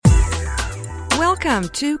Welcome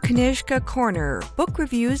to Knižka Corner, book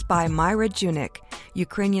reviews by Myra Junik,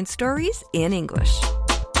 Ukrainian stories in English.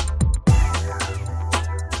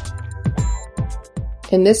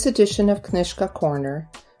 In this edition of Knižka Corner,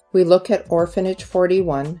 we look at Orphanage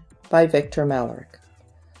 41 by Viktor Malerik.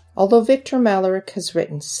 Although Viktor Malerik has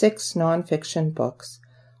written 6 nonfiction books,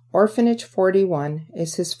 Orphanage 41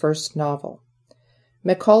 is his first novel.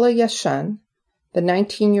 Mykola Yashin, the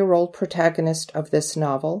 19-year-old protagonist of this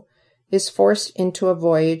novel, is forced into a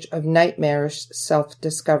voyage of nightmarish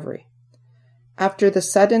self-discovery. After the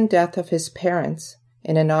sudden death of his parents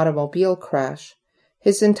in an automobile crash,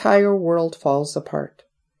 his entire world falls apart.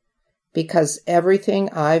 Because everything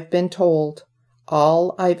I've been told,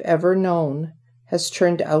 all I've ever known, has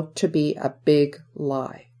turned out to be a big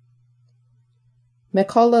lie.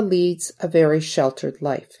 Mykola leads a very sheltered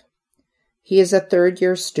life. He is a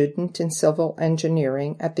third-year student in civil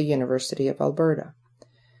engineering at the University of Alberta.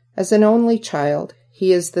 As an only child,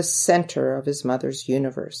 he is the center of his mother's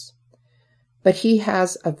universe. But he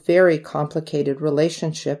has a very complicated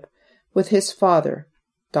relationship with his father,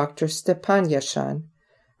 Dr. Stepan Yashin,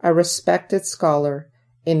 a respected scholar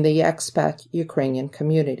in the expat Ukrainian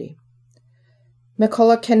community.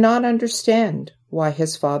 Mykola cannot understand why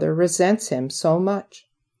his father resents him so much.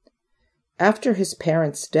 After his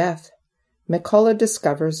parents' death, Mykola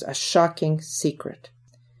discovers a shocking secret.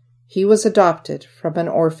 He was adopted from an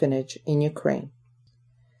orphanage in Ukraine.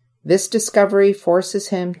 This discovery forces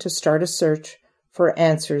him to start a search for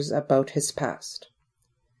answers about his past.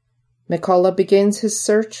 Mykola begins his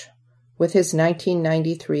search with his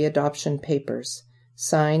 1993 adoption papers,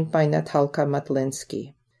 signed by Natalka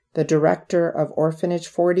Matlinsky, the director of Orphanage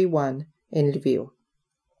 41 in Lviv.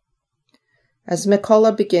 As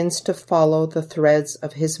Mykola begins to follow the threads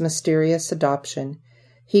of his mysterious adoption,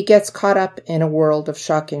 he gets caught up in a world of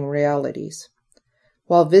shocking realities.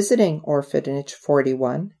 While visiting Orphanage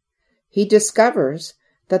 41, he discovers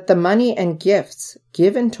that the money and gifts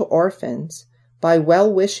given to orphans by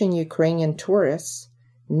well-wishing Ukrainian tourists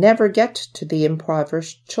never get to the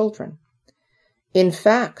impoverished children. In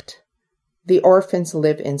fact, the orphans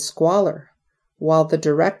live in squalor, while the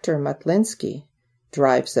director Matlinsky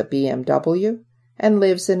drives a BMW and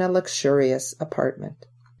lives in a luxurious apartment.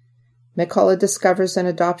 Mykola discovers an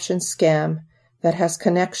adoption scam that has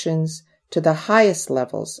connections to the highest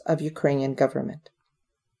levels of Ukrainian government.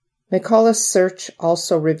 Mykola's search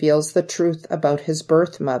also reveals the truth about his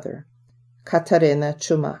birth mother, Katerina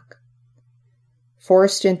Chumak.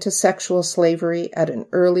 Forced into sexual slavery at an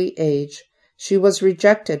early age, she was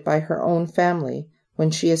rejected by her own family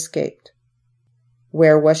when she escaped.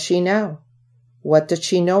 Where was she now? What did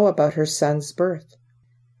she know about her son's birth?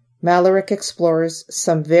 Malerik explores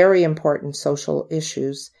some very important social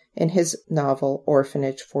issues in his novel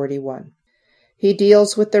Orphanage 41. He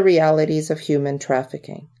deals with the realities of human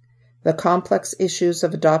trafficking, the complex issues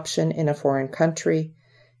of adoption in a foreign country,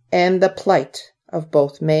 and the plight of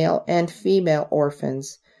both male and female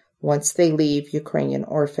orphans once they leave Ukrainian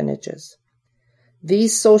orphanages.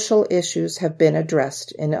 These social issues have been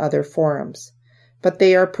addressed in other forums, but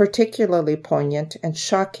they are particularly poignant and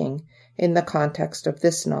shocking in the context of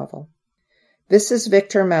this novel. This is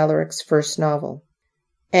Viktor Malerik's first novel,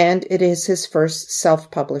 and it is his first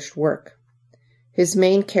self-published work. His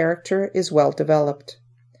main character is well developed.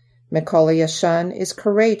 Mykola Yashin is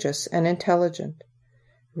courageous and intelligent.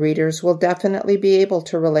 Readers will definitely be able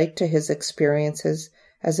to relate to his experiences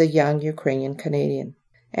as a young Ukrainian Canadian,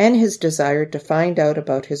 and his desire to find out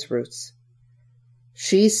about his roots.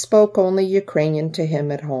 She spoke only Ukrainian to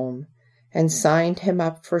him at home, and signed him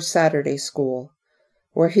up for Saturday school,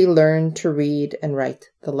 where he learned to read and write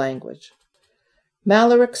the language.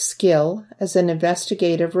 Malerik's skill as an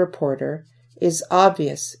investigative reporter is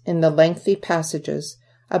obvious in the lengthy passages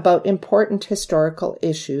about important historical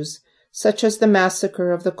issues such as the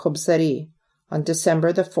massacre of the Kobzari on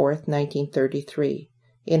December 4th, 1933,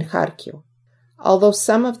 in Kharkiv. Although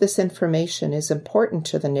some of this information is important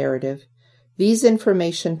to the narrative, these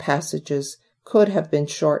information passages could have been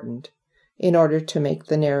shortened in order to make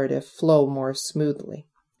the narrative flow more smoothly.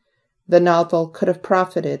 The novel could have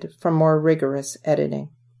profited from more rigorous editing.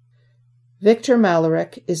 Viktor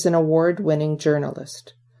Malerik is an award-winning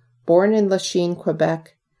journalist. Born in Lachine,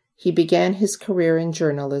 Quebec, he began his career in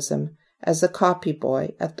journalism as a copy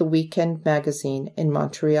boy at the Weekend magazine in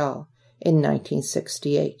Montreal in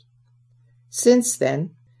 1968. Since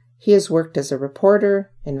then, he has worked as a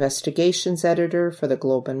reporter, investigations editor for the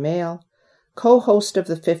Globe and Mail, co-host of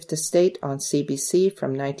The Fifth Estate on CBC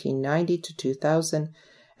from 1990 to 2000,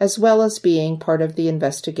 as well as being part of the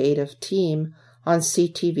investigative team on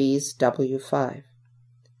CTV's W5.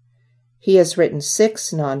 He has written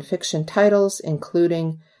 6 nonfiction titles,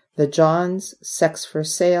 including The Johns, Sex for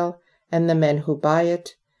Sale, and The Men Who Buy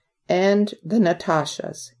It, and The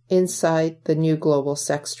Natashas, Inside the New Global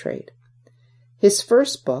Sex Trade. His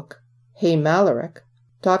first book, Hey Malarick,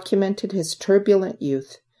 documented his turbulent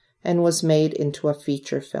youth and was made into a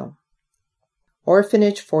feature film.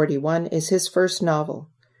 Orphanage 41 is his first novel.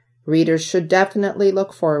 Readers should definitely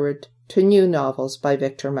look forward to new novels by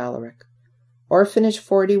Victor Malarick. Orphanage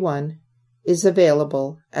 41 is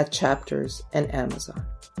available at Chapters and Amazon.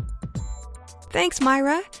 Thanks,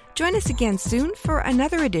 Myra. Join us again soon for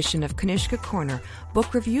another edition of Knižka Corner,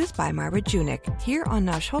 book reviews by Myra Junik, here on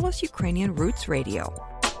Nash Holos Ukrainian Roots Radio.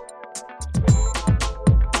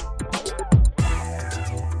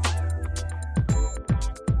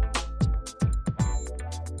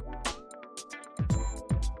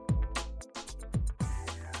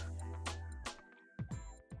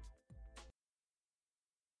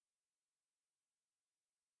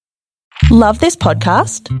 Love this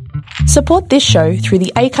podcast? Support this show through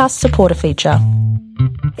the Acast supporter feature.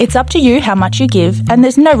 It's up to you how much you give, and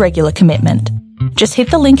there's no regular commitment. Just hit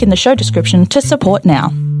the link in the show description to support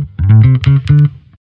now.